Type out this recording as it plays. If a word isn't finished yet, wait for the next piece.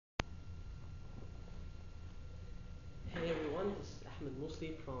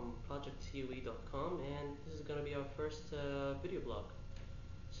Mosly from projectcoe.com, and this is going to be our first video blog.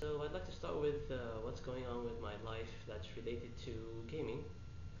 So I'd like to start with what's going on with my life that's related to gaming.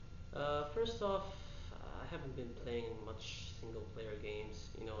 First off, I haven't been playing much single player games.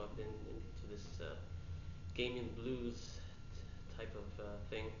 I've been into this gaming blues type of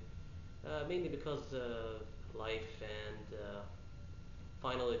thing, mainly because life and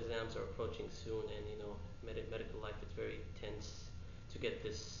final exams are approaching soon, and medical life is very tense to get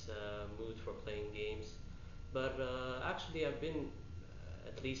this mood for playing games. But actually, I've been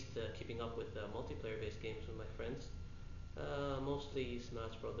at least keeping up with multiplayer-based games with my friends. Mostly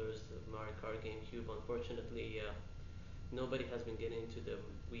Smash Brothers, Mario Kart, GameCube. Unfortunately, nobody has been getting into the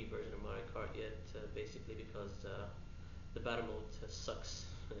Wii version of Mario Kart yet, basically because the battle mode sucks.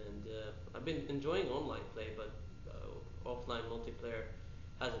 And I've been enjoying online play, but offline multiplayer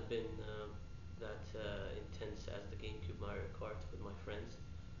hasn't been that intense as the GameCube Mario Kart with my friends.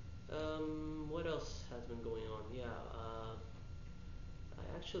 What else has been going on? Yeah,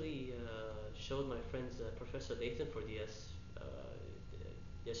 I actually showed my friends Professor Layton for DS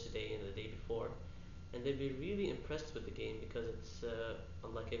yesterday and the day before, and they've been really impressed with the game because it's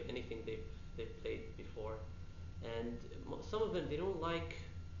unlike anything they've played before. And some of them, they don't like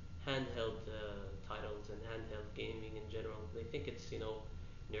handheld titles and handheld gaming in general. They think it's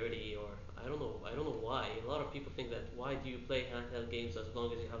nerdy, or I don't know why. A lot of people think that why do you play handheld games as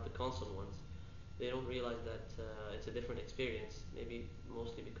long as you have the console ones? They don't realize that it's a different experience. Maybe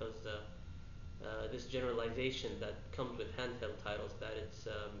mostly because this generalization that comes with handheld titles, that it's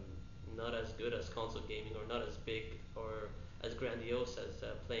not as good as console gaming, or not as big or as grandiose as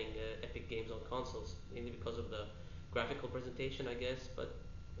playing epic games on consoles, mainly because of the graphical presentation, I guess. But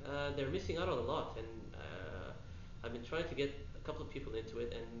they're missing out on a lot, and I've been trying to get a couple of people into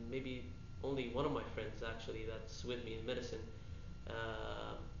it, and maybe only one of my friends actually that's with me in medicine.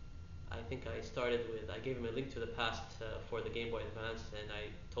 Uh, I gave him a Link to the Past for the Game Boy Advance, and I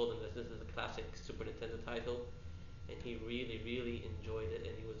told him that this is a classic Super Nintendo title, and he really, really enjoyed it,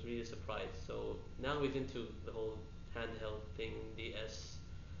 and he was really surprised. So now he's into the whole handheld thing, DS.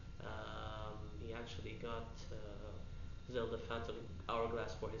 He actually got Zelda Phantom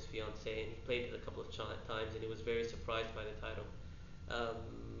Hourglass for his fiancée, and he played it a couple of times, and he was very surprised by the title. Um,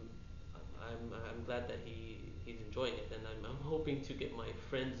 I'm glad that he's enjoying it, and I'm hoping to get my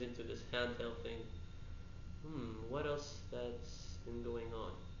friends into this handheld thing. What else that's been going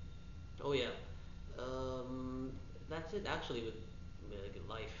on? Oh yeah, um, that's it actually with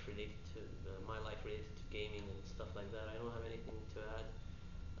life related to my life related to gaming and stuff like that. I don't have anything to add.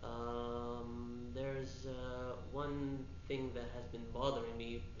 There's one thing that has been bothering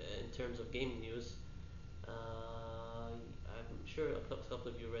me in terms of gaming news. I'm sure a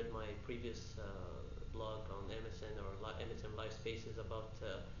couple of you read my previous blog on MSN or MSN Live Spaces about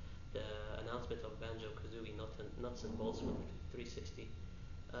the announcement of Banjo-Kazooie Nuts&Bolts for 360.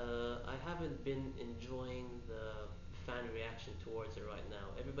 I haven't been enjoying the fan reaction towards it right now.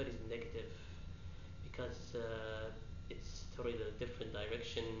 Everybody's negative because it's totally a different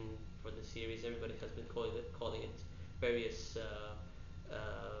direction for the series. Everybody has been calling it various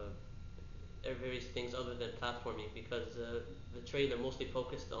various things other than platforming, because the trailer mostly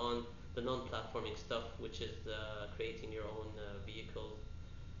focused on the non-platforming stuff, which is creating your own vehicle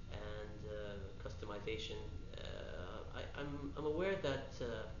and customization. I'm aware that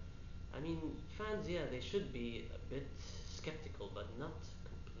I mean, fans, yeah, they should be a bit skeptical, but not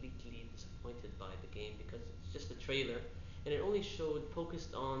completely disappointed by the game, because it's just a trailer, and it only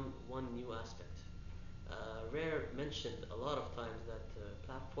focused on one new aspect. Rare mentioned a lot of times that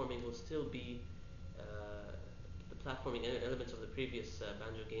platforming will still be the platforming elements of the previous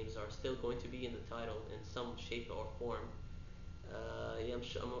Banjo games are still going to be in the title in some shape or form. Yeah,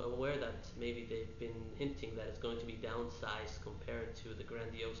 I'm aware that maybe they've been hinting that it's going to be downsized compared to the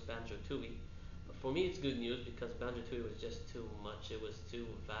grandiose Banjo-Tooie. But for me, it's good news, because Banjo-Tooie was just too much. It was too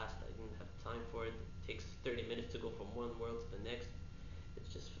vast. I didn't have time for it. It takes 30 minutes to go from one world to the next.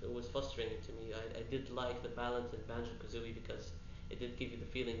 It was frustrating to me. I did like the balance in Banjo-Kazooie, because it did give you the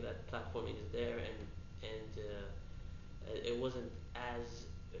feeling that platforming is there, and it wasn't as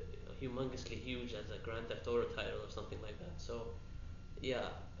humongously huge as a Grand Theft Auto title or something like that. So yeah,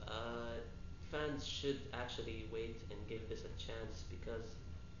 uh, fans should actually wait and give this a chance, because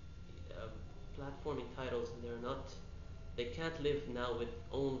um, platforming titles, they can't live now with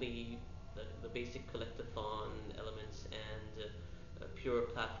only the basic collectathon elements and pure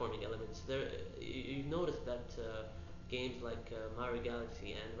platforming elements. You've noticed that games like Mario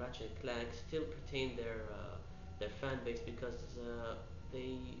Galaxy and Ratchet and Clank still retain their fan base, because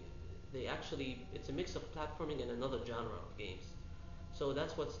they actually, it's a mix of platforming and another genre of games. So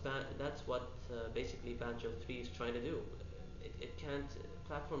that's what basically Banjo 3 is trying to do. It can't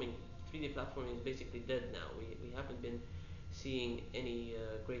platforming 3D platforming is basically dead now. We haven't been seeing any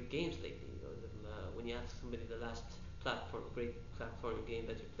great games lately. You know, when you ask somebody the last great platforming game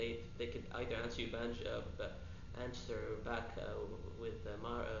that you played, they could either answer back with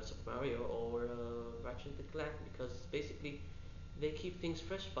Super Mario or Ratchet and Clank, because basically they keep things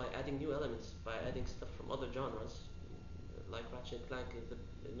fresh by adding new elements, by adding stuff from other genres. Like Ratchet and Clank is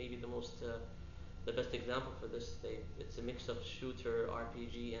maybe the best example for this. It's a mix of shooter,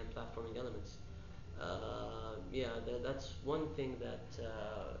 RPG, and platforming elements. Yeah, that's one thing that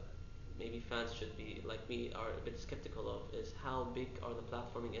maybe fans should be like me are a bit skeptical of, is how big are the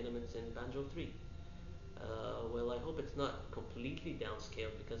platforming elements in Banjo 3. Well, I hope it's not completely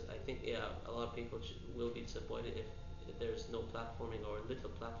downscaled, because I think, yeah, a lot of people will be disappointed if there's no platforming or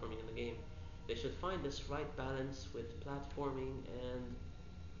little platforming in the game. They should find this right balance with platforming and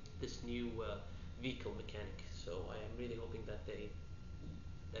this new vehicle mechanic. So I am really hoping that they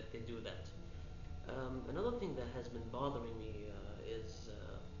do that. Another thing that has been bothering me is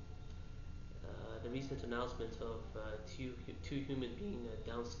the recent announcement of two human being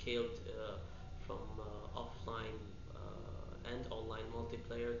downscaled from offline and online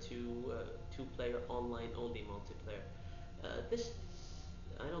multiplayer to two-player online only multiplayer. This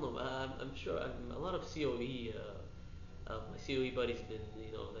I don't know. I'm sure a lot of COE. My COE buddies been,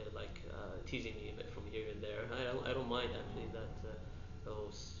 they're like teasing me a bit from here and there. I don't mind actually that.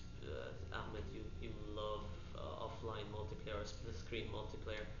 Oh, Ahmed, you love offline multiplayer or split screen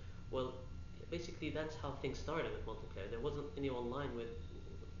multiplayer. Well, basically that's how things started with multiplayer. There wasn't any online with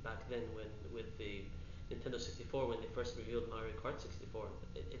back then when with the Nintendo 64 when they first revealed Mario Kart 64.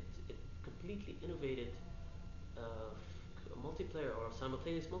 It completely innovated multiplayer or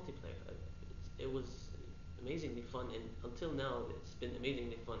simultaneous multiplayer. It was amazingly fun, and until now it's been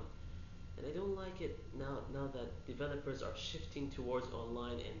amazingly fun. And I don't like it now that developers are shifting towards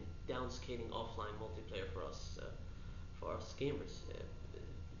online and downscaling offline multiplayer for us gamers.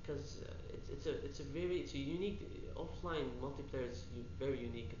 Because it's a unique offline multiplayer is very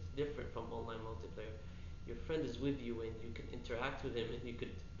unique. It's different from online multiplayer. Your friend is with you and you can interact with him and you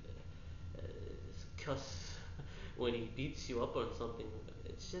could uh, cuss when he beats you up on something.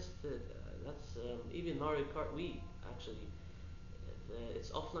 It's just that's even Mario Kart Wii actually.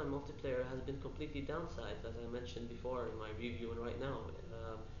 Its offline multiplayer has been completely downsized, as I mentioned before in my review and right now.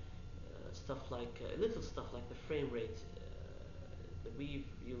 Stuff like little stuff like the frame rate. The Wii,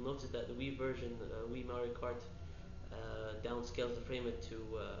 you'll notice that the Wii version, Wii Mario Kart, downscales the frame rate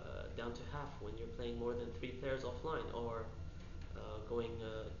to down to half when you're playing more than three players offline, or going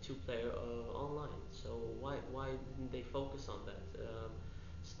two-player online. So why didn't they focus on that?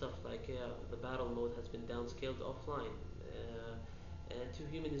 Stuff like, yeah, the battle mode has been downscaled offline, and Two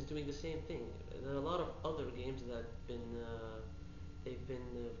Human is doing the same thing. There are a lot of other games that they've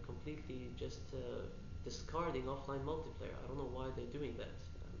been completely just discarding offline multiplayer. I don't know why they're doing that.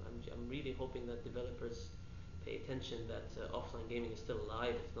 I'm really hoping that developers pay attention that offline gaming is still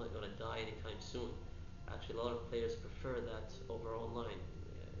alive. It's not going to die anytime soon. Actually, a lot of players prefer that over online.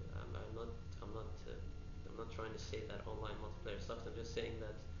 I'm not. I'm not trying to say that online multiplayer sucks. I'm just saying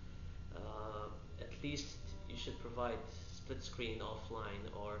that at least you should provide split screen offline,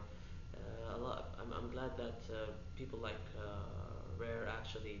 or a lot. I'm glad that people like Rare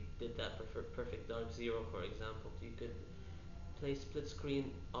actually did that for Perfect Dark Zero, for example. You could play split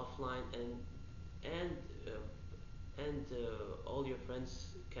screen offline, and all your friends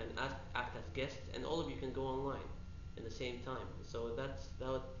can act as guests, and all of you can go online in the same time. So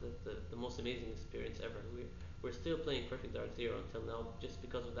the most amazing experience ever. We're still playing Perfect Dark Zero until now just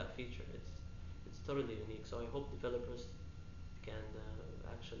because of that feature. It's totally unique. So I hope developers can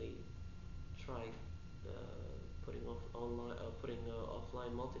actually try putting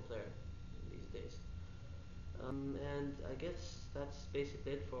offline multiplayer these days. And I guess that's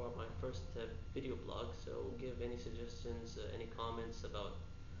basically it for my first video blog. So give any suggestions, any comments about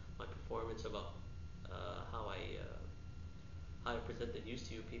my performance, about how I present the news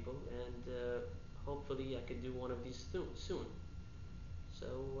to you people, and hopefully I can do one of these soon. So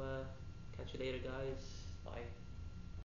catch you later, guys. Bye.